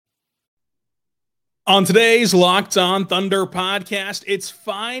On today's Locked On Thunder podcast, it's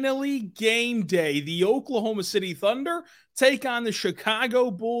finally game day. The Oklahoma City Thunder take on the Chicago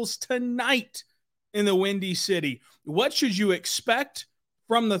Bulls tonight in the Windy City. What should you expect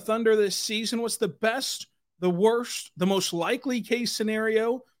from the Thunder this season? What's the best, the worst, the most likely case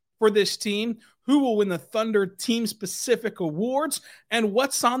scenario for this team? Who will win the Thunder team-specific awards? And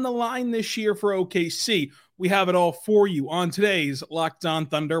what's on the line this year for OKC? We have it all for you on today's Locked On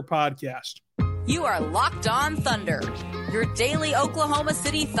Thunder podcast. You are Locked On Thunder, your daily Oklahoma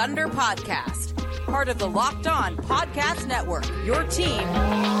City Thunder podcast. Part of the Locked On Podcast Network, your team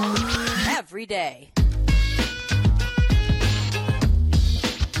every day.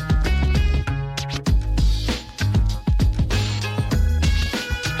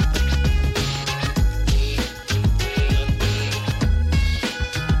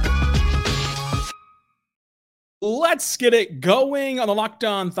 Let's get it going on the Locked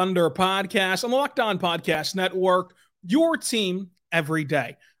On Thunder podcast, on the Locked On Podcast Network, your team every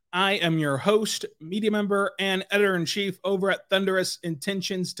day. I am your host, media member, and editor-in-chief over at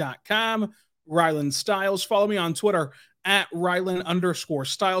thunderousintentions.com, Rylan Stiles. Follow me on Twitter at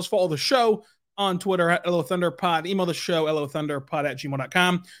Rylan_Stiles. Follow the show on Twitter at LOThunderPod. Email the show,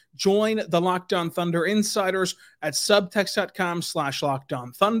 LOThunderPod@gmail.com. Join the Locked On Thunder Insiders at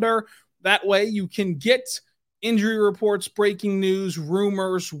subtext.com/LockedOnThunder. That way you can get injury reports, breaking news,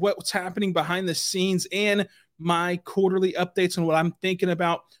 rumors, what's happening behind the scenes, and my quarterly updates on what I'm thinking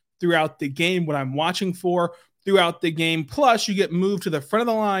about throughout the game, what I'm watching for throughout the game. Plus, you get moved to the front of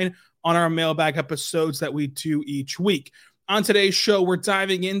the line on our mailbag episodes that we do each week. On today's show, we're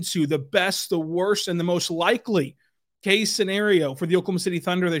diving into the best, the worst, and the most likely case scenario for the Oklahoma City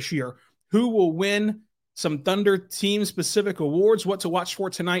Thunder this year. Who will win some Thunder team-specific awards, what to watch for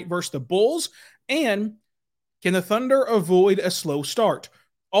tonight versus the Bulls, and can the Thunder avoid a slow start?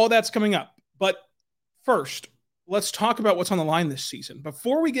 All that's coming up. But first, let's talk about what's on the line this season.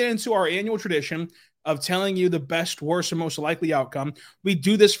 Before we get into our annual tradition of telling you the best, worst, and most likely outcome, we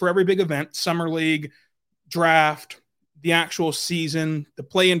do this for every big event, Summer League, draft, the actual season, the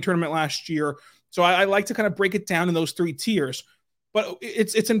play-in tournament last year. So I like to kind of break it down in those three tiers. But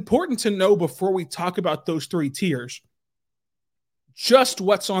it's important to know before we talk about those three tiers, just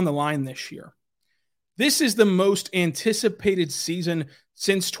what's on the line this year. This is the most anticipated season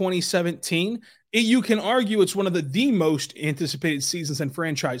since 2017. You can argue it's one of the most anticipated seasons in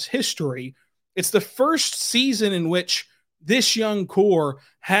franchise history. It's the first season in which this young core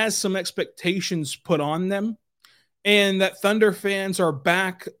has some expectations put on them, and that Thunder fans are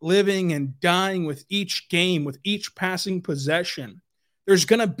back living and dying with each game, with each passing possession. There's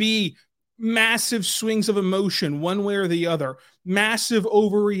going to be massive swings of emotion one way or the other, massive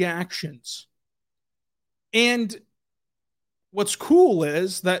overreactions. And what's cool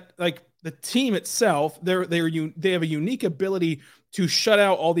is that, like, the team itself, they have a unique ability to shut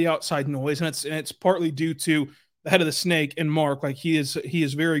out all the outside noise, and it's partly due to the head of the snake and Mark. Like, he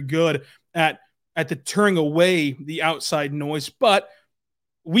is very good at deterring away the outside noise, but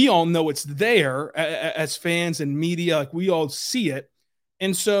we all know it's there as fans and media. Like, we all see it,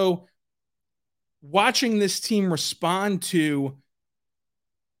 and so watching this team respond to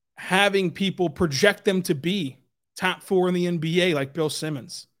having people project them to be top 4 in the NBA, like Bill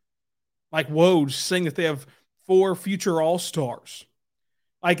Simmons, like Woj saying that they have 4 future All-Stars.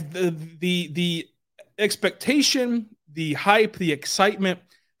 Like the expectation, the hype, the excitement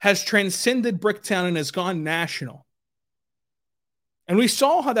has transcended Bricktown and has gone national. And we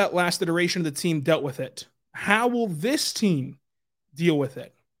saw how that last iteration of the team dealt with it. How will this team deal with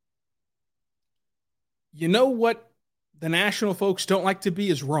it? You know what the national folks don't like to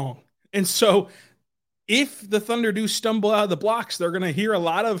be is wrong. And so if the Thunder do stumble out of the blocks, they're going to hear a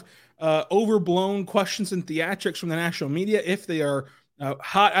lot of overblown questions and theatrics from the national media. If they are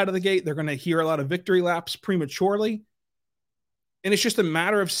hot out of the gate, they're going to hear a lot of victory laps prematurely. And it's just a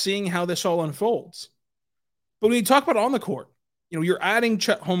matter of seeing how this all unfolds. But when you talk about on the court, you're adding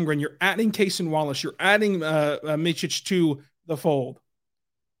Chet Holmgren, you're adding Cason Wallace, you're adding Micic to the fold.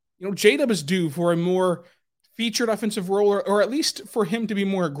 J-Dub is due for a more featured offensive role, or at least for him to be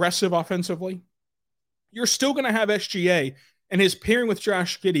more aggressive offensively. You're still going to have SGA and his pairing with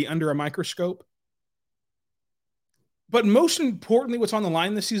Josh Giddey under a microscope. But most importantly, what's on the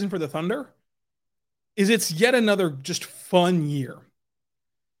line this season for the Thunder is it's yet another just fun year.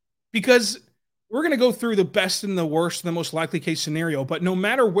 Because we're going to go through the best and the worst and the most likely case scenario, but no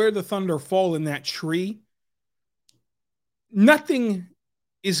matter where the Thunder fall in that tree, nothing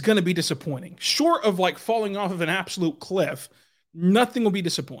is going to be disappointing. Short of like falling off of an absolute cliff, nothing will be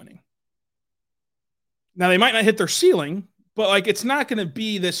disappointing. Now, they might not hit their ceiling, but like it's not going to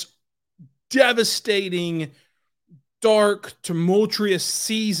be this devastating, dark, tumultuous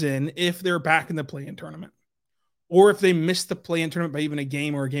season if they're back in the play-in tournament, or if they miss the play-in tournament by even a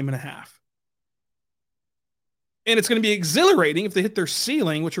game or a game and a half. And it's going to be exhilarating if they hit their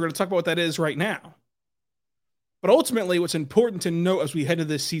ceiling, which we're going to talk about what that is right now. But ultimately, what's important to note as we head to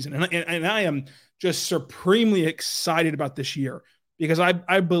this season, and I am just supremely excited about this year, because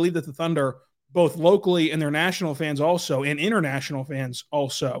I believe that the Thunder, both locally and their national fans also, and international fans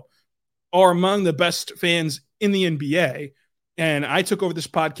also, are among the best fans in the NBA. And I took over this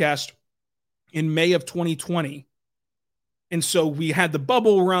podcast in May of 2020. And so we had the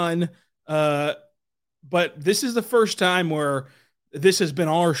bubble run, but this is the first time where this has been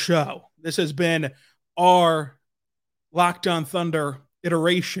our show. This has been our Locked On Thunder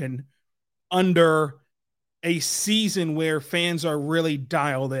iteration under a season where fans are really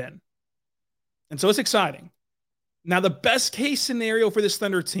dialed in. And so it's exciting. Now, the best case scenario for this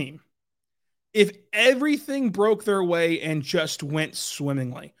Thunder team, if everything broke their way and just went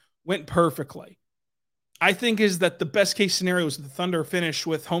swimmingly, went perfectly, I think is that the best case scenario is that the Thunder finish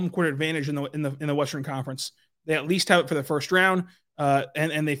with home court advantage in the Western Conference. They at least have it for the first round,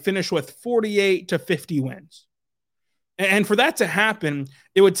 and they finish with 48 to 50 wins. And for that to happen,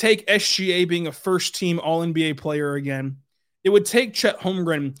 it would take SGA being a first-team All-NBA player again. It would take Chet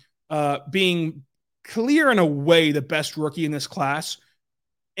Holmgren being clear and away the best rookie in this class.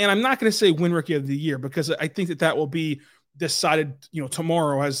 And I'm not going to say win Rookie of the Year, because I think that will be decided,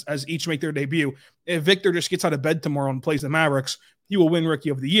 tomorrow as each make their debut. If Victor just gets out of bed tomorrow and plays the Mavericks, he will win Rookie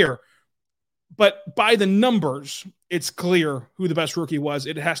of the Year. But by the numbers, it's clear who the best rookie was.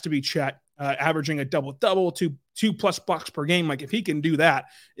 It has to be Chet, averaging a double-double, two plus blocks per game. Like, if he can do that,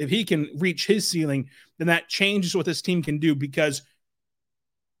 if he can reach his ceiling, then that changes what this team can do, because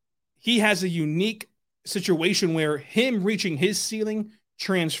he has a unique situation where him reaching his ceiling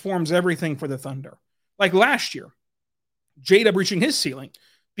transforms everything for the Thunder. Like last year, J-Dub reaching his ceiling,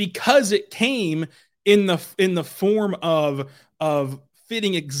 because it came in the form of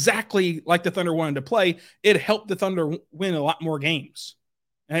fitting exactly like the Thunder wanted to play. It helped the Thunder win a lot more games,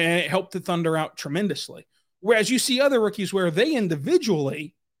 and it helped the Thunder out tremendously. Whereas you see other rookies where they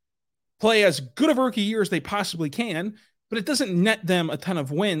individually play as good of a rookie year as they possibly can, but it doesn't net them a ton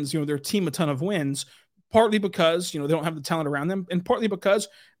of wins, their team a ton of wins, partly because, they don't have the talent around them, and partly because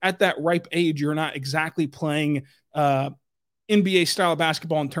at that ripe age, you're not exactly playing NBA style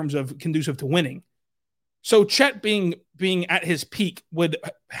basketball in terms of conducive to winning. So Chet being at his peak would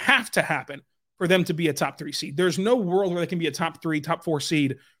have to happen for them to be a top 3 seed. There's no world where they can be a top 3, top 4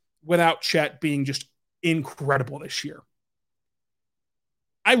 seed without Chet being just incredible this year.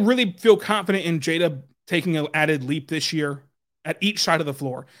 I really feel confident in J-Dub taking an added leap this year at each side of the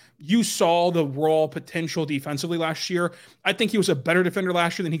floor. You saw the raw potential defensively last year. I think he was a better defender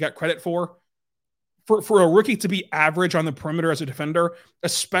last year than he got credit for. For a rookie to be average on the perimeter as a defender,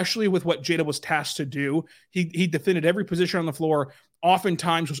 especially with what J-Dub was tasked to do, he defended every position on the floor,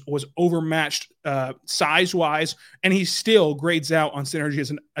 oftentimes was overmatched size-wise, and he still grades out on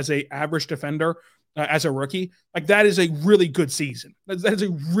synergy as a average defender as a rookie. Like, that is a really good season. That is a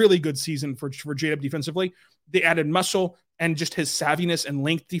really good season for J-Dub defensively. They added muscle and just his savviness and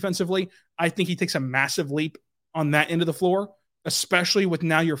length defensively. I think he takes a massive leap on that end of the floor, especially with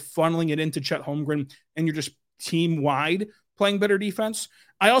now you're funneling it into Chet Holmgren and you're just team-wide playing better defense.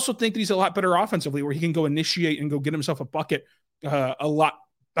 I also think that he's a lot better offensively, where he can go initiate and go get himself a bucket a lot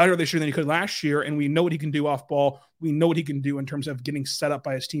better this year than he could last year, and we know what he can do off ball. We know what he can do in terms of getting set up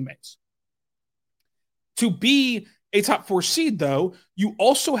by his teammates. To be a top 4 seed, though, you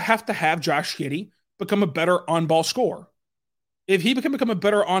also have to have Josh Giddey become a better on-ball scorer. If he can become a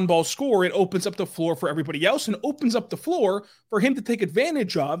better on-ball scorer, it opens up the floor for everybody else and opens up the floor for him to take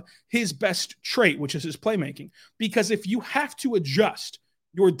advantage of his best trait, which is his playmaking. Because if you have to adjust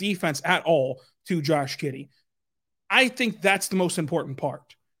your defense at all to Josh Giddey, I think that's the most important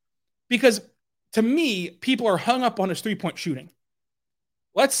part. Because to me, people are hung up on his three-point shooting.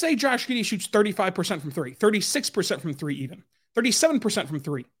 Let's say Josh Giddey shoots 35% from 3, 36% from 3 even, 37% from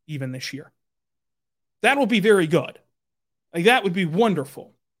 3 even this year. That will be very good. Like, that would be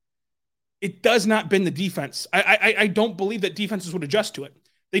wonderful. It does not bend the defense. I don't believe that defenses would adjust to it.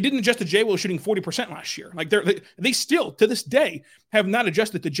 They didn't adjust to J. Will shooting 40% last year. Like, they still, to this day, have not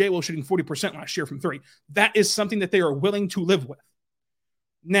adjusted to J. Will shooting 40% last year from 3. That is something that they are willing to live with.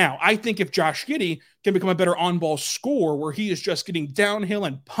 Now, I think if Josh Giddey can become a better on-ball scorer, where he is just getting downhill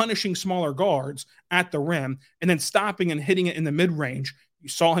and punishing smaller guards at the rim and then stopping and hitting it in the mid-range, you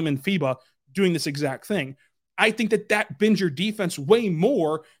saw him in FIBA doing this exact thing. I think that bends your defense way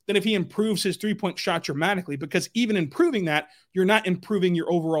more than if he improves his three-point shot dramatically, because even improving that, you're not improving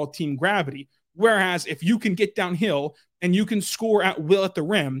your overall team gravity. Whereas if you can get downhill and you can score at will at the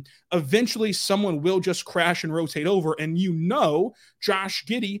rim, eventually someone will just crash and rotate over. And Josh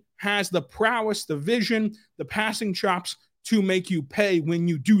Giddey has the prowess, the vision, the passing chops to make you pay when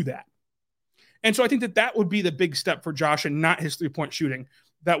you do that. And so I think that would be the big step for Josh, and not his three-point shooting.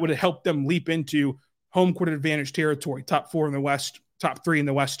 That would help them leap into home court advantage territory, top 4 in the West, top 3 in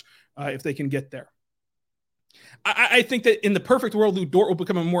the West, if they can get there. I think that in the perfect world, Lou Dort will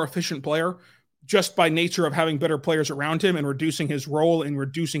become a more efficient player just by nature of having better players around him and reducing his role and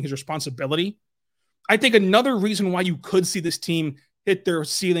reducing his responsibility. I think another reason why you could see this team hit their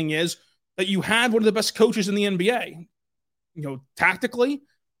ceiling is that you have one of the best coaches in the NBA, tactically,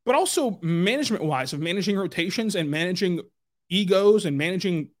 but also management-wise, of managing rotations and managing egos and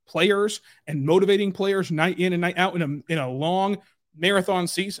managing players and motivating players night in and night out in a long marathon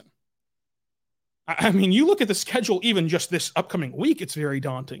season. I mean, you look at the schedule, even just this upcoming week, it's very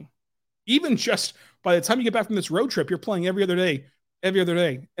daunting. Even just by the time you get back from this road trip, you're playing every other day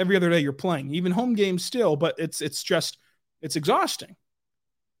you're playing, even home games still, but it's exhausting.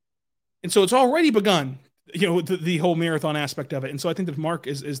 And so it's already begun, the whole marathon aspect of it. And so I think that Mark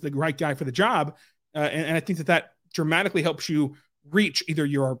is the right guy for the job. And I think that dramatically helps you reach either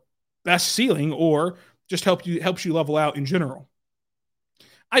your best ceiling or just helps you level out in general.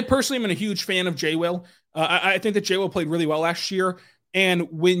 I personally am a huge fan of J. Will. I think that J. Will played really well last year. And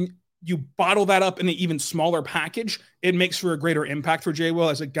when you bottle that up in an even smaller package, it makes for a greater impact for J. Will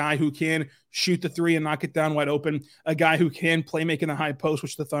as a guy who can shoot the three and knock it down wide open, a guy who can play making the high post,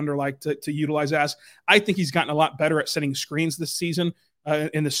 which the Thunder like to utilize as. I think he's gotten a lot better at setting screens this season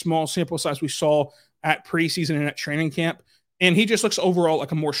in the small sample size we saw at preseason and at training camp. And he just looks overall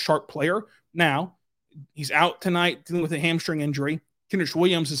like a more sharp player. Now, he's out tonight dealing with a hamstring injury. Kenrich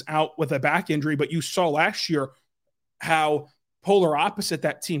Williams is out with a back injury, but you saw last year how polar opposite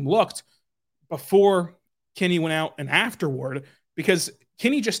that team looked before Kenny went out and afterward, because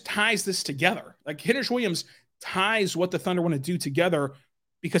Kenny just ties this together. Like, Kenrich Williams ties what the Thunder want to do together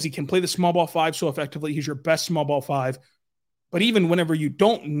because he can play the small ball 5 so effectively. He's your best small ball 5. But even whenever you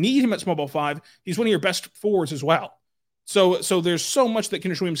don't need him at small ball 5, he's one of your best forwards as well. So there's so much that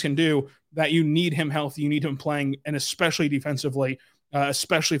Kenrich Williams can do that you need him healthy, you need him playing, and especially defensively,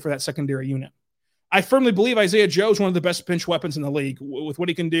 especially for that secondary unit. I firmly believe Isaiah Joe is one of the best bench weapons in the league with what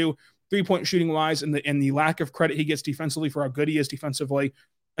he can do three-point shooting-wise and the lack of credit he gets defensively for how good he is defensively.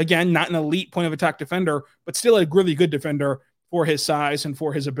 Again, not an elite point of attack defender, but still a really good defender for his size and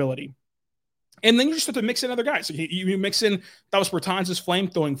for his ability. And then you just have to mix in other guys. So you mix in Davis Bertans' flame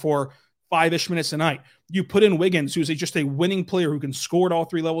throwing for 5-ish minutes a night. You put in Wiggins, who's just a winning player who can score at all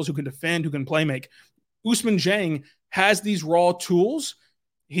 3 levels, who can defend, who can play make. Usman Jang has these raw tools.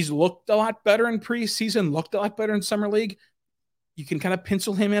 He's looked a lot better in preseason, looked a lot better in summer league. You can kind of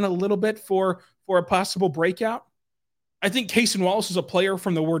pencil him in a little bit for a possible breakout. I think Cason Wallace is a player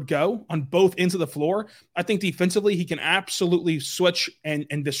from the word go on both ends of the floor. I think defensively he can absolutely switch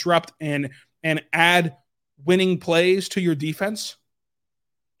and disrupt and add winning plays to your defense.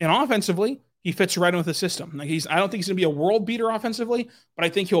 And offensively, he fits right in with the system. Like, I don't think he's going to be a world beater offensively, but I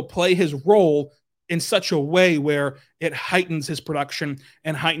think he'll play his role in such a way where it heightens his production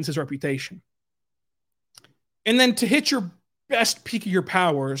and heightens his reputation. And then to hit your best peak of your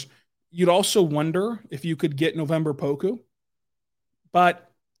powers, you'd also wonder if you could get November Poku.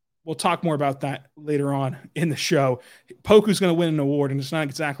 But we'll talk more about that later on in the show. Poku's going to win an award, and it's not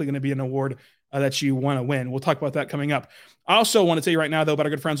exactly going to be an award that you want to win. We'll talk about that coming up. I also want to tell you right now, though, about our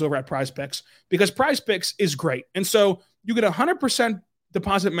good friends over at Prize Picks, because Prize Picks is great. And so you get 100%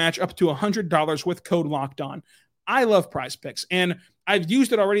 deposit match up to $100 with code Locked On. I love Prize Picks, and I've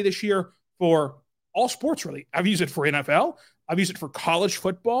used it already this year for all sports, really. I've used it for NFL. I've used it for college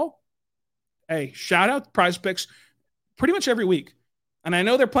football. Hey, shout out to Prize Picks pretty much every week. And I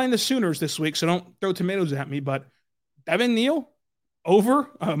know they're playing the Sooners this week, so don't throw tomatoes at me, but Devin Neal over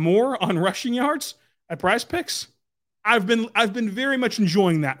more on rushing yards at Prize Picks. I've been very much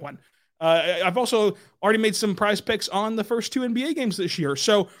enjoying that one. I've also already made some Prize Picks on the first 2 NBA games this year.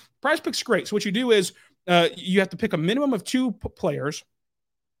 So Prize Picks is great. So what you do is you have to pick a minimum of 2 players,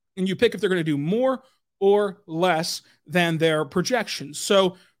 and you pick if they're going to do more or less than their projections.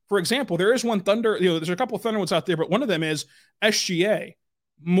 So, for example, there is one Thunder, there's a couple of Thunder ones out there, but one of them is SGA,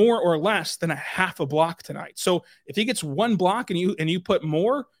 more or less than a half a block tonight. So if he gets 1 block and you put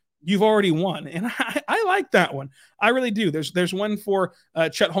more, you've already won. And I like that one. I really do. There's one for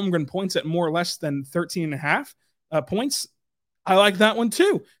Chet Holmgren points at more or less than 13.5 points. I like that one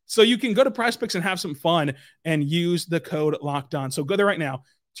too. So you can go to Prize Picks and have some fun and use the code Locked On. So go there right now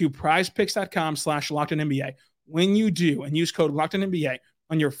to prizepicks.com/LockedOnNBA. When you do and use code Locked On NBA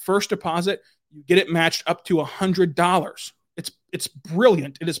on your first deposit, you get it matched up to $100. It's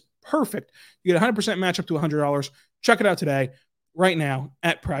brilliant. It is perfect. You get 100% match up to $100. Check it out today, right now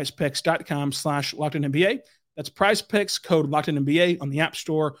at prizepicks.com/LockedOnNBA. That's Prize Picks, code Locked On NBA on the App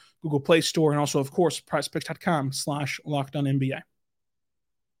Store, Google Play Store, and also, of course, prizepicks.com/LockedOnNBA.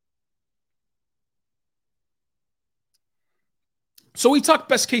 So we talked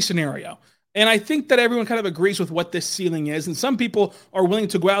best case scenario, and I think that everyone kind of agrees with what this ceiling is, and some people are willing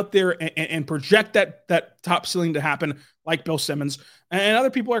to go out there and project that top ceiling to happen, like Bill Simmons, and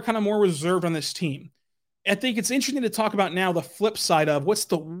other people are kind of more reserved on this team. I think it's interesting to talk about now the flip side of what's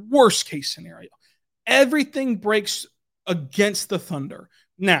the worst case scenario. Everything breaks against the Thunder.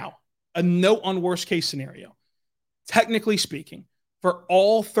 Now, a note on worst case scenario. Technically speaking, for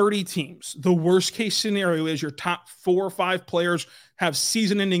all 30 teams, the worst case scenario is your top 4 or 5 players have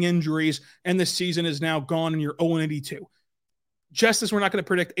season-ending injuries, and the season is now gone and you're 0-82. Just as we're not going to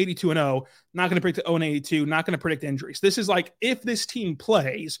predict 82-0, not going to predict 0-82, not going to predict injuries. This is like if this team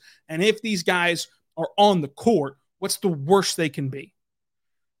plays and if these guys are on the court, what's the worst they can be?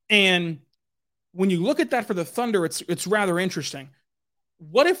 And when you look at that for the Thunder, it's rather interesting.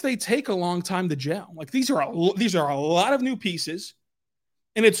 What if they take a long time to gel? Like these are a lot of new pieces,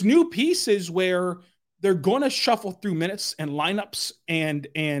 and it's new pieces where they're going to shuffle through minutes and lineups and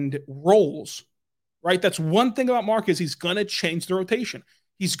roles, right? That's one thing about Mark is he's going to change the rotation.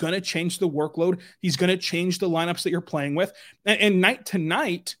 He's going to change the workload. He's going to change the lineups that you're playing with. And night to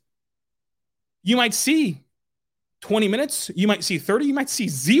night, you might see 20 minutes, you might see 30, you might see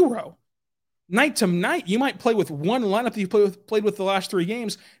 0. Night to night, you might play with one lineup that you played with the last 3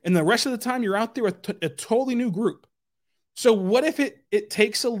 games, and the rest of the time you're out there with a totally new group. So what if it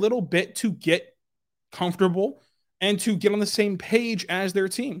takes a little bit to get comfortable and to get on the same page as their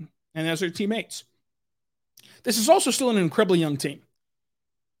team and as their teammates? This is also still an incredibly young team.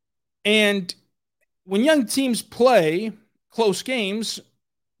 And when young teams play close games,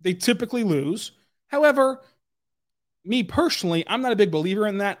 they typically lose. However, me personally, I'm not a big believer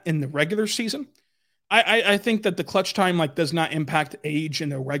in that in the regular season. I think that the clutch time does not impact age in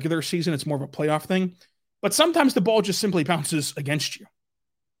the regular season. It's more of a playoff thing. But sometimes the ball just simply bounces against you.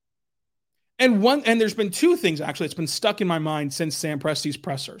 And there's been 2 things, actually, it's been stuck in my mind since Sam Presti's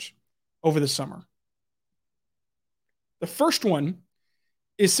pressers over the summer. The first one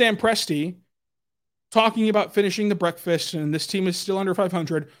is Sam Presti talking about finishing the breakfast, and this team is still under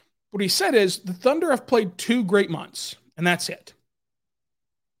 500. What he said is the Thunder have played 2 great months, and that's it.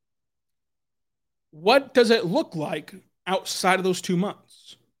 What does it look like outside of those 2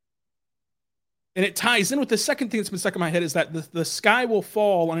 months? And it ties in with the second thing that's been stuck in my head is that the sky will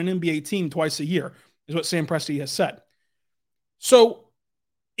fall on an NBA team twice a year, is what Sam Presti has said. So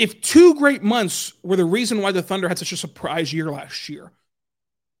if 2 great months were the reason why the Thunder had such a surprise year last year,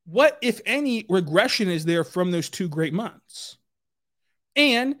 what, if any, regression is there from those 2 great months?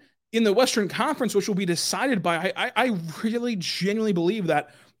 And in the Western Conference, which will be decided by, I really genuinely believe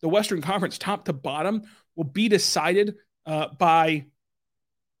that the Western Conference, top to bottom, will be decided by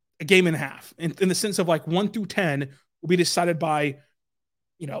a game and a half. In the sense of 1 through 10 will be decided by,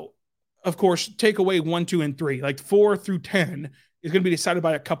 of course, take away 1, 2, and 3. 4 through 10 is going to be decided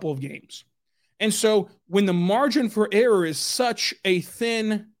by a couple of games. And so when the margin for error is such a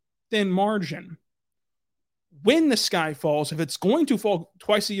thin margin, when the sky falls, if it's going to fall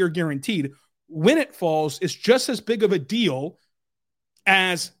twice a year guaranteed, when it falls is just as big of a deal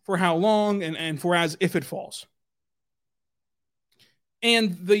as for how long and for as if it falls.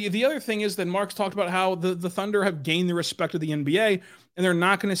 And the other thing is that Mark's talked about how the Thunder have gained the respect of the NBA and they're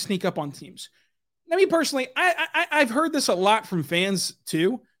not going to sneak up on teams. Now, me personally, I've heard this a lot from fans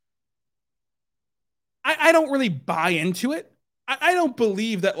too. I don't really buy into it. I don't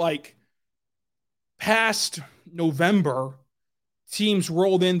believe that past November, teams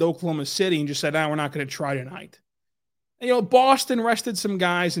rolled into Oklahoma City and just said, we're not going to try tonight. And, Boston rested some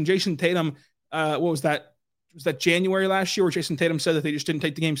guys, and Jason Tatum, what was that? Was that January last year where Jason Tatum said that they just didn't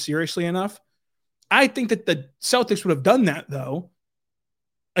take the game seriously enough? I think that the Celtics would have done that, though,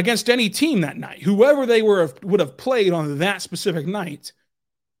 against any team that night. Whoever they would have played on that specific night,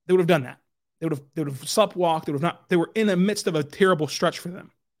 they would have done that. They would have sleptwalked. They were in the midst of a terrible stretch for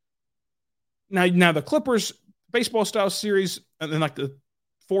them. Now the Clippers baseball style series, and then the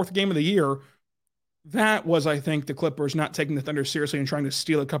 4th game of the year, that was, I think, the Clippers not taking the Thunder seriously and trying to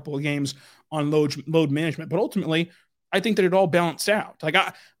steal a couple of games on load management. But ultimately, I think that it all balanced out.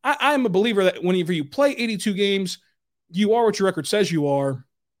 I'm a believer that whenever you play 82 games, you are what your record says you are,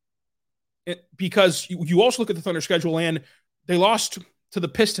 because you also look at the Thunder schedule and they lost to the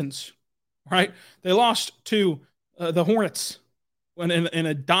Pistons, right? They lost to the Hornets when in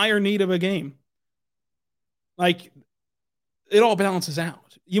a dire need of a game. Like, it all balances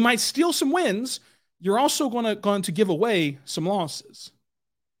out. You might steal some wins. You're also going to give away some losses.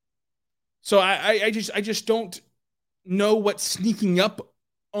 So I just don't know what sneaking up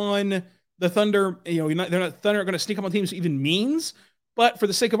on the Thunder, Thunder are going to sneak up on teams even means. But for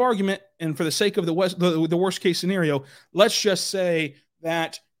the sake of argument and for the sake of the worst case scenario, let's just say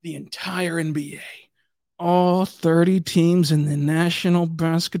that the entire NBA, all 30 teams in the National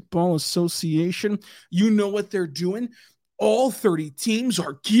Basketball Association, you know what they're doing? All 30 teams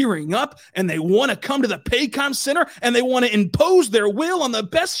are gearing up and they want to come to the Paycom Center and they want to impose their will on the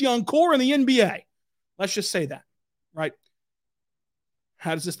best young core in the NBA. Let's just say that, right?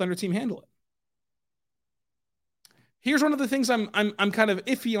 How does this Thunder team handle it? Here's one of the things I'm kind of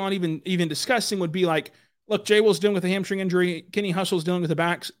iffy on even discussing would be like, look, Jay Will's dealing with a hamstring injury. Kenny Hustle's dealing with a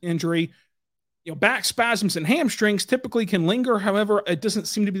back injury. Back spasms and hamstrings typically can linger. However, it doesn't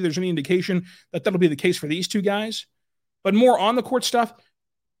seem to be there's any indication that that'll be the case for these two guys. But more on the court stuff,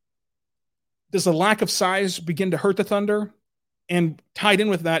 does the lack of size begin to hurt the Thunder? And tied in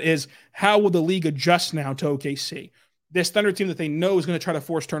with that is, how will the league adjust now to OKC? This Thunder team that they know is going to try to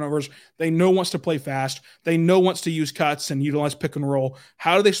force turnovers. They know wants to play fast. They know wants to use cuts and utilize pick and roll.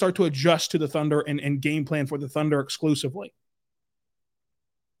 How do they start to adjust to the Thunder and game plan for the Thunder exclusively?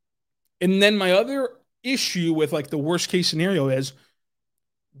 And then my other issue with like the worst case scenario is,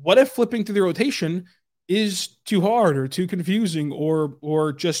 what if flipping through the rotation is too hard or too confusing,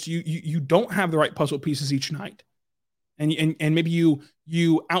 or just you don't have the right puzzle pieces each night, and maybe you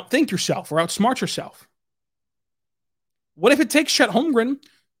outthink yourself or outsmart yourself? What if it takes Chet Holmgren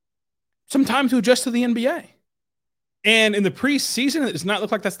some time to adjust to the NBA? And in the preseason, it does not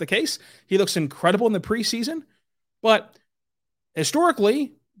look like that's the case. He looks incredible in the preseason, but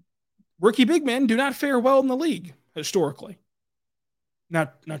historically, rookie big men do not fare well in the league historically.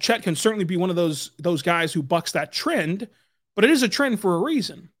 Now Chet can certainly be one of those guys who bucks that trend, but it is a trend for a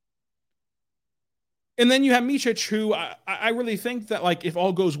reason. And then you have Micic, who I really think that, like, if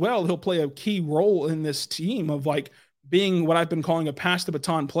all goes well, he'll play a key role in this team of like being what I've been calling a pass the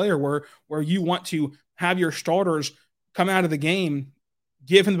baton player, where you want to have your starters come out of the game,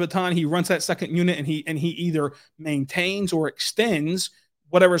 give him the baton, he runs that second unit, and he either maintains or extends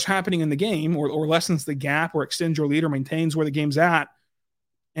whatever's happening in the game, or lessens the gap, or extends your lead, or maintains where the game's at,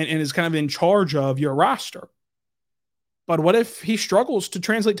 and is kind of in charge of your roster. But what if he struggles to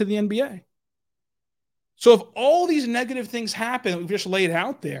translate to the NBA? So if all these negative things happen that we've just laid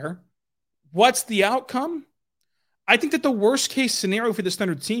out there, what's the outcome? I think that the worst case scenario for this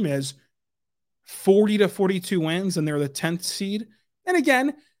Thunder team is 40 to 42 wins, and they're the 10th seed. And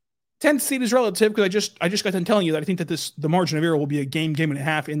again, 10th seed is relative, because I just got done telling you that I think that the margin of error will be a game and a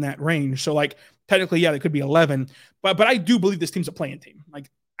half in that range. So like technically, yeah, they could be 11, but I do believe this team's a play-in team. Like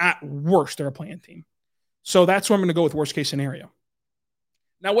at worst, they're a play-in team. So that's where I'm going to go with worst case scenario.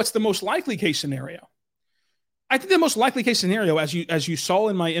 Now, what's the most likely case scenario? I think the most likely case scenario, as you saw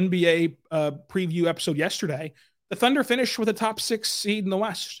in my NBA preview episode yesterday, the Thunder finish with a top 6 seed in the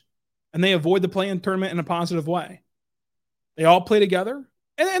West, and they avoid the play-in tournament in a positive way. They all play together,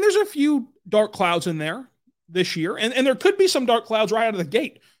 and there's a few dark clouds in there this year, and there could be some dark clouds right out of the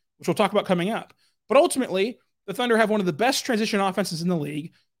gate, which we'll talk about coming up. But ultimately, the Thunder have one of the best transition offenses in the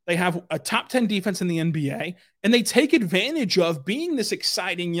league. They have a top 10 defense in the NBA, and they take advantage of being this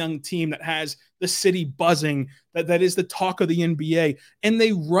exciting young team that has the city buzzing, that is the talk of the NBA, and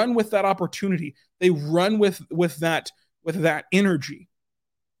they run with that opportunity. They run with that energy.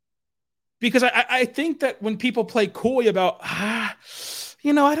 Because I think that when people play coy about, I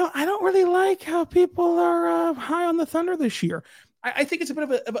don't really like how people are high on the Thunder this year. I think it's a bit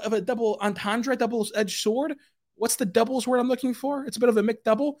of a double entendre, double-edged sword. What's the doubles word I'm looking for? It's a bit of a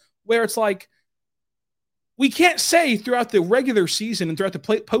McDouble, where it's like, we can't say throughout the regular season and throughout the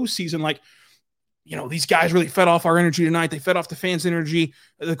postseason, like, these guys really fed off our energy tonight. They fed off the fans' energy.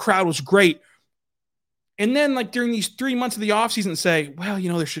 The crowd was great. And then, like, during these 3 months of the offseason, say, well,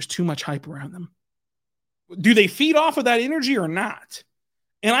 there's just too much hype around them. Do they feed off of that energy or not?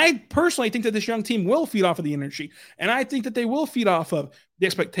 And I personally think that this young team will feed off of the energy. And I think that they will feed off of the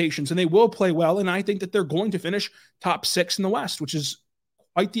expectations, and they will play well. And I think that they're going to finish top 6 in the West, which is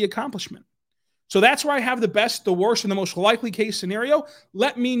quite the accomplishment. So that's where I have the best, the worst, and the most likely case scenario.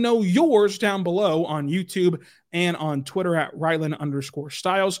 Let me know yours down below on YouTube and on Twitter at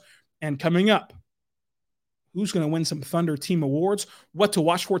Rylan_Styles. And coming up, who's going to win some Thunder team awards, what to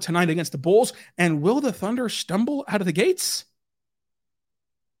watch for tonight against the Bulls, and will the Thunder stumble out of the gates?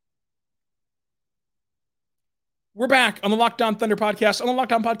 We're back on the Locked On Thunder podcast, on the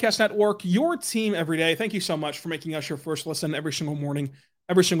Locked On Podcast Network, your team every day. Thank you so much for making us your first listen every single morning,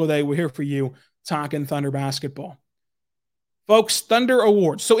 every single day. We're here for you talking Thunder basketball. Folks, Thunder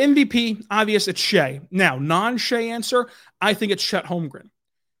awards. So MVP, obvious, it's Shea. Now, non-Shea answer, I think it's Chet Holmgren.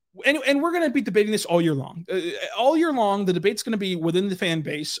 And we're going to be debating this all year long. All year long, the debate's going to be within the fan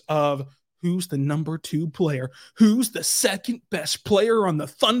base of who's the number 2 player? Who's the second best player on the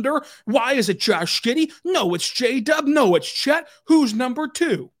Thunder? Why is it Josh Giddey? No, it's J-Dub. No, it's Chet. Who's number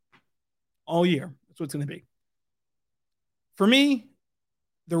 2? All year. That's what it's going to be. For me,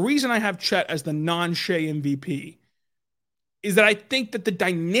 the reason I have Chet as the non-Shea MVP is that I think that the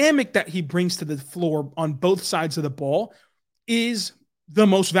dynamic that he brings to the floor on both sides of the ball is the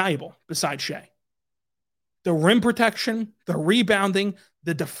most valuable besides Shea. The rim protection, the rebounding,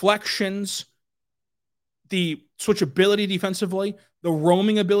 the deflections, the switchability defensively, the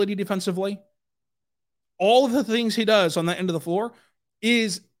roaming ability defensively, all of the things he does on that end of the floor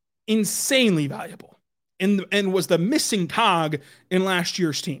is insanely valuable and was the missing cog in last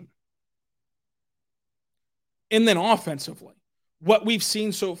year's team. And then offensively, what we've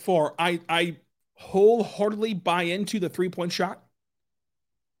seen so far, I wholeheartedly buy into the three-point shot.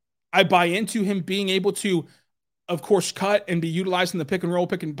 I buy into him being able to, of course, cut and be utilizing the pick and roll,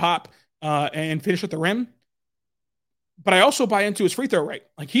 pick and pop, and finish at the rim. But I also buy into his free throw rate.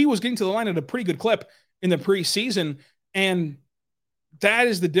 Like, he was getting to the line at a pretty good clip in the preseason, and that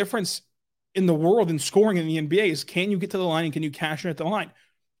is the difference in the world in scoring in the NBA is, can you get to the line and can you cash it at the line?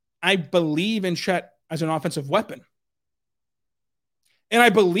 I believe in Chet as an offensive weapon. And I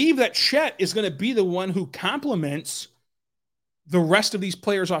believe that Chet is going to be the one who complements the rest of these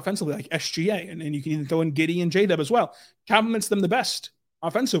players offensively, like SGA, and you can even throw in Giddey and J-Dub as well, complements them the best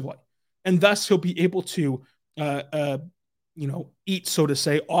offensively. And thus he'll be able to, eat, so to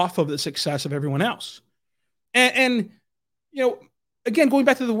say, off of the success of everyone else. And again, going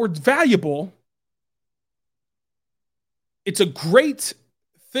back to the word valuable, it's a great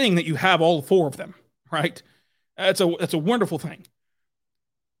thing that you have all 4 of them, right? That's a wonderful thing.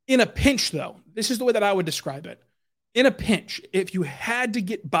 In a pinch, though, this is the way that I would describe it. In a pinch, if you had to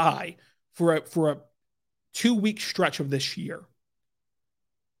get by for a 2-week stretch of this year,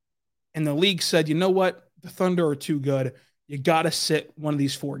 and the league said, you know what, the Thunder are too good, you got to sit one of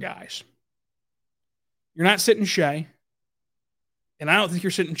these 4 guys. You're not sitting Shea, and I don't think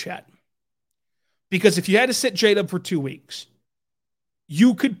you're sitting Chet. Because if you had to sit J-Dub for 2 weeks,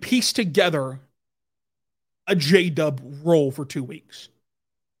 you could piece together a J-Dub role for 2 weeks.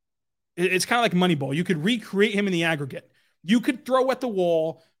 It's kind of like Moneyball. You could recreate him in the aggregate. You could throw at the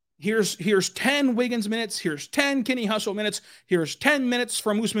wall, here's 10 Wiggins minutes, here's 10 Kenny Hustle minutes, here's 10 minutes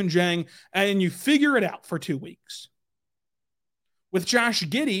from Ousmane Dieng, and you figure it out for 2 weeks. With Josh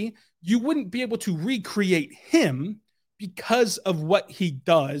Giddey, you wouldn't be able to recreate him because of what he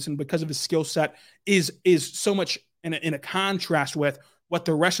does and because of his skill set is so much in a contrast with what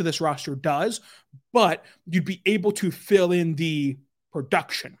the rest of this roster does, but you'd be able to fill in the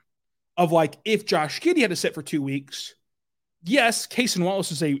production of, like, if Josh Giddey had to sit for 2 weeks, yes, Cason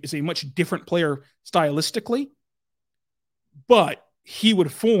Wallace is a much different player stylistically, but he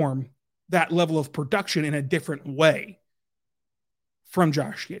would form that level of production in a different way from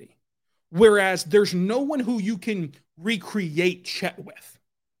Josh Giddey. Whereas there's no one who you can recreate Chet with.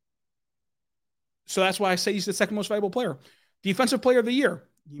 So that's why I say he's the second most valuable player. Defensive player of the year.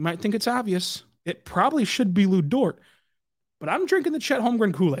 You might think it's obvious. It probably should be Lou Dort. But I'm drinking the Chet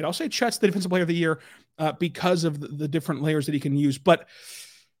Holmgren Kool-Aid. I'll say Chet's the defensive player of the year because of the different layers that he can use. But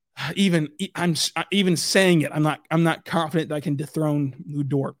even saying it, I'm not confident that I can dethrone Lou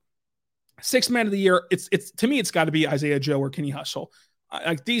Dort. Sixth man of the year, it's to me, it's got to be Isaiah Joe or Kenny Hustle.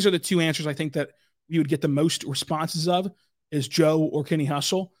 These are the 2 answers I think that we would get the most responses of, is Joe or Kenny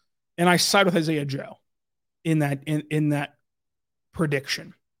Hustle. And I side with Isaiah Joe in that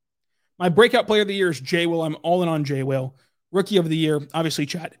prediction. My breakout player of the year is J. Will. I'm all in on J. Will. Rookie of the year, obviously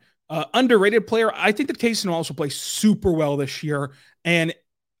Chet. Underrated player, I think that Cason will also play super well this year and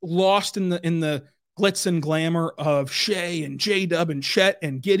lost in the glitz and glamour of Shea and J-Dub and Chet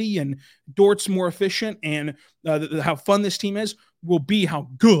and Giddey and Dort's more efficient and how fun this team is will be how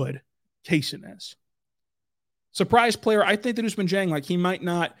good Cason is. Surprise player, I think that Ousmane Dieng, like, he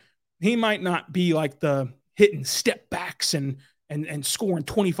might not be like the hitting step backs and scoring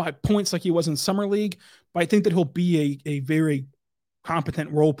 25 points like he was in Summer League, but I think that he'll be a very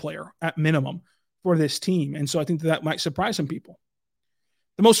competent role player at minimum for this team. And so I think that might surprise some people.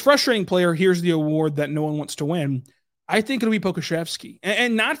 The most frustrating player, here's the award that no one wants to win. I think it'll be Pokusevski.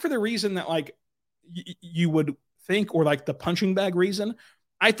 And not for the reason that like you would think, or like the punching bag reason.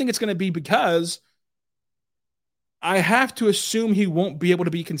 I think it's going to be because I have to assume he won't be able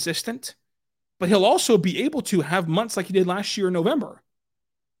to be consistent, but he'll also be able to have months like he did last year in November.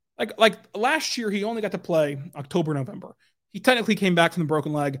 Like last year, he only got to play October, November. He technically came back from the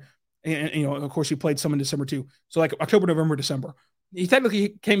broken leg, and of course, he played some in December too. So like October, November, December. He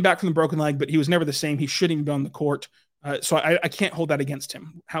technically came back from the broken leg, but he was never the same. He shouldn't even be on the court. So I can't hold that against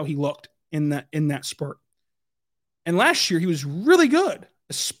him, how he looked in that spurt. And last year, he was really good,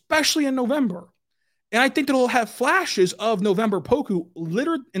 especially in November. And I think that he'll have flashes of November Poku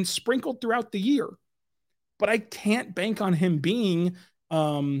littered and sprinkled throughout the year. But I can't bank on him being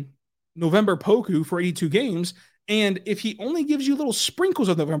November Poku for 82 games. And if he only gives you little sprinkles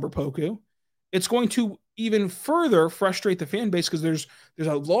of November Poku, it's going to even further frustrate the fan base, because there's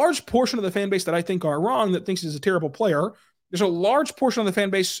a large portion of the fan base that I think are wrong, that thinks he's a terrible player. There's a large portion of the fan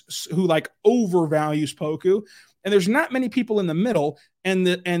base who like overvalues Poku, and there's not many people in the middle. And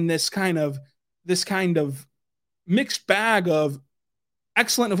this kind of mixed bag of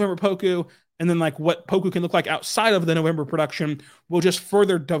excellent November Poku, and then like what Poku can look like outside of the November production will just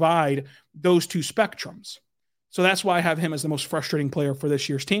further divide those two spectrums. So that's why I have him as the most frustrating player for this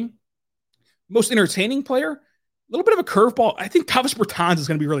year's team. Most entertaining player, a little bit of a curveball. I think Tavis Bertans is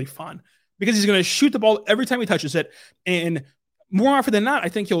going to be really fun, because he's going to shoot the ball every time he touches it. And more often than not, I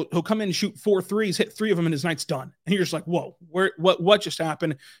think he'll come in and shoot 4 threes, hit 3 of them, and his night's done. And you're just like, whoa, what just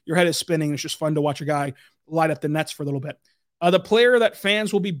happened? Your head is spinning. It's just fun to watch a guy light up the nets for a little bit. The player that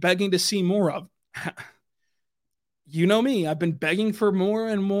fans will be begging to see more of. You know me. I've been begging for more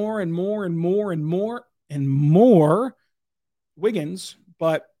and more and more and more and more and more Wiggins,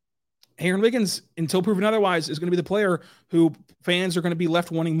 but Aaron Wiggins, until proven otherwise, is going to be the player who fans are going to be left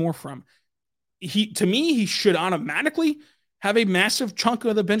wanting more from. To me, he should automatically have a massive chunk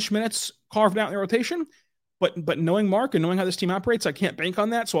of the bench minutes carved out in the rotation. But knowing Mark and knowing how this team operates, I can't bank on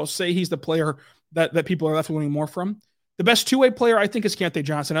that. So I'll say he's the player that people are left wanting more from. The best two-way player, I think, is Kente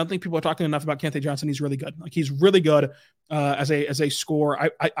Johnson. I don't think people are talking enough about Kente Johnson. He's really good. Like, he's really good as a scorer.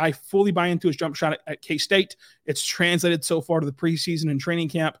 I fully buy into his jump shot at K-State. It's translated so far to the preseason and training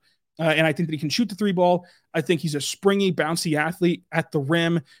camp. And I think that he can shoot the 3 ball. I think he's a springy, bouncy athlete at the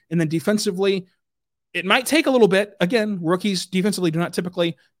rim. And then defensively, it might take a little bit. Again, rookies defensively do not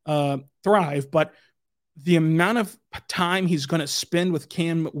typically thrive, but the amount of time he's going to spend with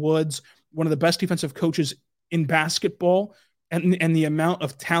Cam Woods, one of the best defensive coaches in basketball, and the amount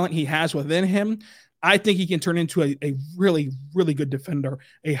of talent he has within him, I think he can turn into a really, really good defender,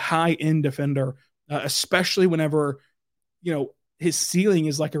 a high-end defender, especially whenever, his ceiling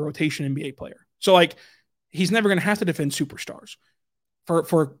is like a rotation NBA player. So like, he's never going to have to defend superstars.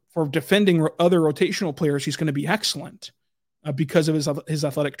 For defending other rotational players, he's going to be excellent because of his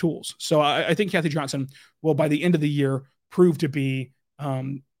athletic tools. So I think Kente Johnson will, by the end of the year, prove to be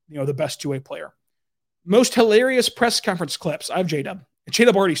the best two-way player. Most hilarious press conference clips. I have J-Dub.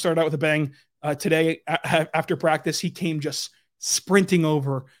 J-Dub already started out with a bang today after practice. He came just sprinting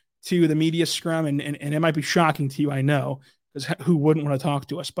over to the media scrum, and it might be shocking to you, I know, because who wouldn't want to talk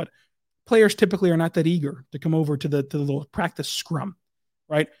to us? But players typically are not that eager to come over to the little practice scrum,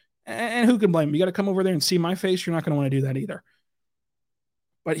 right? And who can blame him? You got to come over there and see my face. You're not going to want to do that either.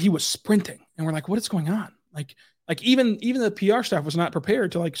 But he was sprinting, and we're like, what is going on? Like even the PR staff was not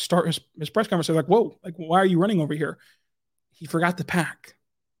prepared to like start his press conference. They're like, whoa, like, why are you running over here? He forgot to pack.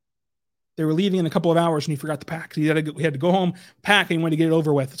 They were leaving in a couple of hours, and he forgot to pack. He had to go home, pack, and he wanted to get it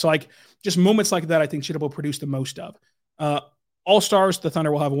over with. So like, just moments like that, I think J-Dub will produce the most of. All-Stars, the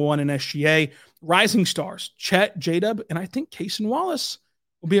Thunder will have 1 in SGA. Rising Stars, Chet, J-Dub, and I think Cason Wallace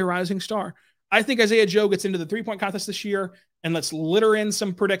will be a rising star. I think Isaiah Joe gets into the 3-point contest this year, and let's litter in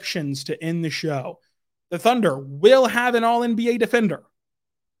some predictions to end the show. The Thunder will have an all-NBA defender.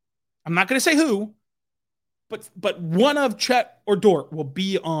 I'm not going to say who, but one of Chet or Dort will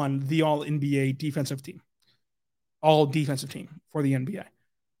be on the all-NBA defensive team. All defensive team for the NBA.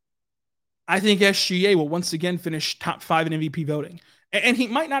 I think SGA will once again finish top 5 in MVP voting. And he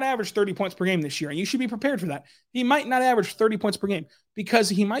might not average 30 points per game this year, and you should be prepared for that. He might not average 30 points per game because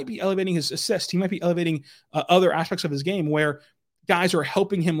he might be elevating his assists. He might be elevating other aspects of his game where guys are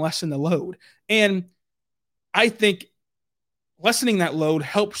helping him lessen the load. And I think lessening that load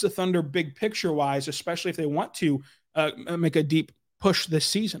helps the Thunder big picture-wise, especially if they want to make a deep push this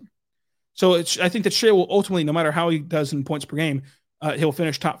season. So I think that Shea will ultimately, no matter how he does in points per game, he'll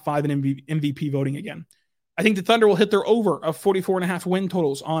finish top 5 in MVP voting again. I think the Thunder will hit their over of 44.5 win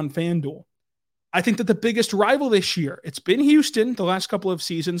totals on FanDuel. I think that the biggest rival this year, it's been Houston the last couple of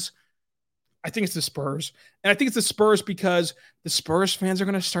seasons. I think it's the Spurs. And I think it's the Spurs because the Spurs fans are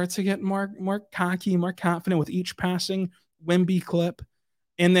going to start to get more cocky, more confident with each passing Wemby clip.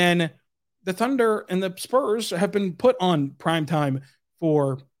 And then the Thunder and the Spurs have been put on primetime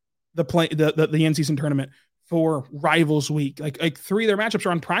for the in-season tournament for Rivals Week. Like 3 of their matchups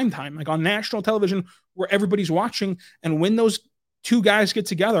are on primetime, like on national television where everybody's watching. And when those two guys get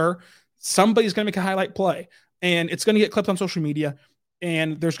together, somebody's going to make a highlight play. And it's going to get clipped on social media.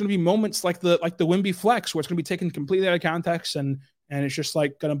 And there's going to be moments like the Wemby flex where it's going to be taken completely out of context and it's just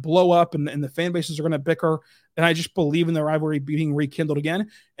like going to blow up and the fan bases are going to bicker. And I just believe in the rivalry being rekindled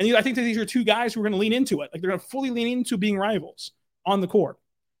again. And I think that these are two guys who are going to lean into it. Like they're going to fully lean into being rivals on the court.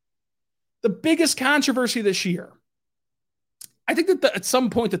 The biggest controversy this year, I think that at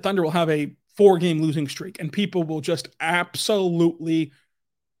some point the Thunder will have a 4-game losing streak and people will just absolutely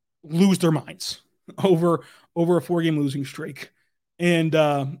lose their minds over a 4-game losing streak. And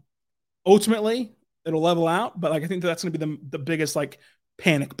ultimately, it'll level out. But I think that's going to be the biggest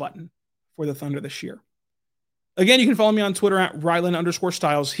panic button for the Thunder this year. Again, you can follow me on Twitter at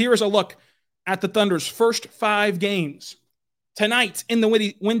Ryland_Styles. Here is a look at the Thunder's first 5 games. Tonight in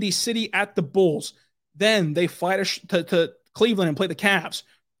the Windy City at the Bulls. Then they fly to Cleveland and play the Cavs.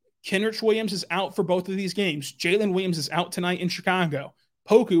 Kenrich Williams is out for both of these games. Jalen Williams is out tonight in Chicago.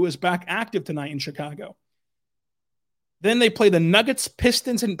 Poku is back active tonight in Chicago. Then they play the Nuggets,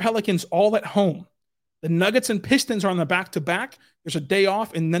 Pistons, and Pelicans all at home. The Nuggets and Pistons are on the back-to-back. There's a day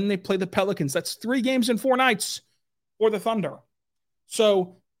off, and then they play the Pelicans. That's 3 games in 4 nights for the Thunder.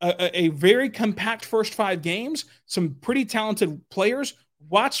 So a very compact first 5 games, some pretty talented players.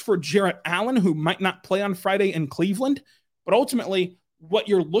 Watch for Jarrett Allen, who might not play on Friday in Cleveland. But ultimately, what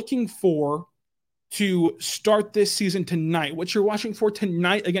you're looking for to start this season tonight, what you're watching for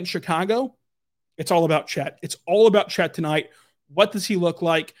tonight against Chicago, it's all about Chet. It's all about Chet tonight. What does he look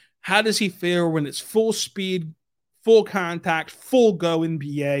like? How does he fare when it's full speed, full contact, full go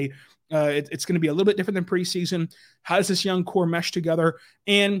NBA? It's going to be a little bit different than preseason. How does this young core mesh together?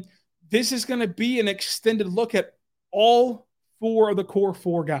 And this is going to be an extended look at all 4 of the core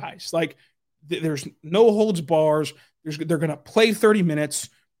 4 guys. There's no holds bars. They're going to play 30 minutes.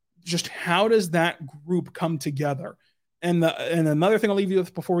 Just how does that group come together? And another thing I'll leave you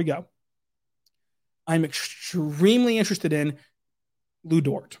with before we go. I'm extremely interested in Lu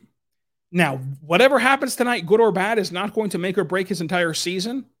Dort. Now, whatever happens tonight, good or bad, is not going to make or break his entire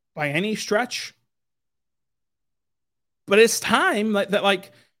season by any stretch. But it's time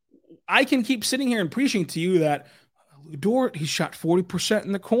that I can keep sitting here and preaching to you that Lu Dort, he shot 40%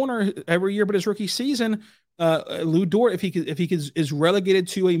 in the corner every year but his rookie season. Lu Dort, if he is relegated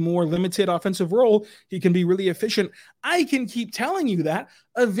to a more limited offensive role, he can be really efficient. I can keep telling you that.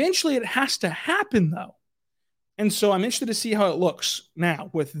 Eventually, it has to happen, though. And so I'm interested to see how it looks now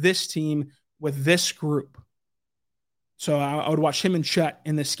with this team, with this group. So I would watch him and Chet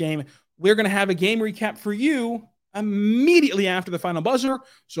in this game. We're going to have a game recap for you immediately after the final buzzer.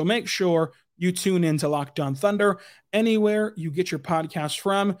 So make sure you tune in to Locked On Thunder anywhere you get your podcast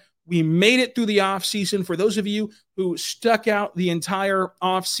from. We made it through the offseason. For those of you who stuck out the entire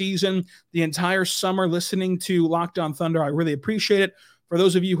offseason, the entire summer listening to Locked On Thunder, I really appreciate it. For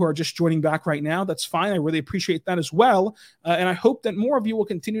those of you who are just joining back right now, that's fine. I really appreciate that as well. And I hope that more of you will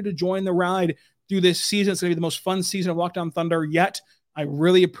continue to join the ride through this season. It's going to be the most fun season of Locked On Thunder yet. I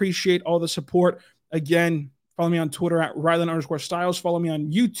really appreciate all the support. Again, follow me on Twitter at Ryland_Styles. Follow me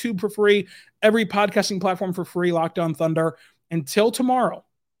on YouTube for free. Every podcasting platform for free, Locked On Thunder. Until tomorrow.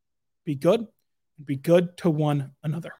 Be good and be good to one another.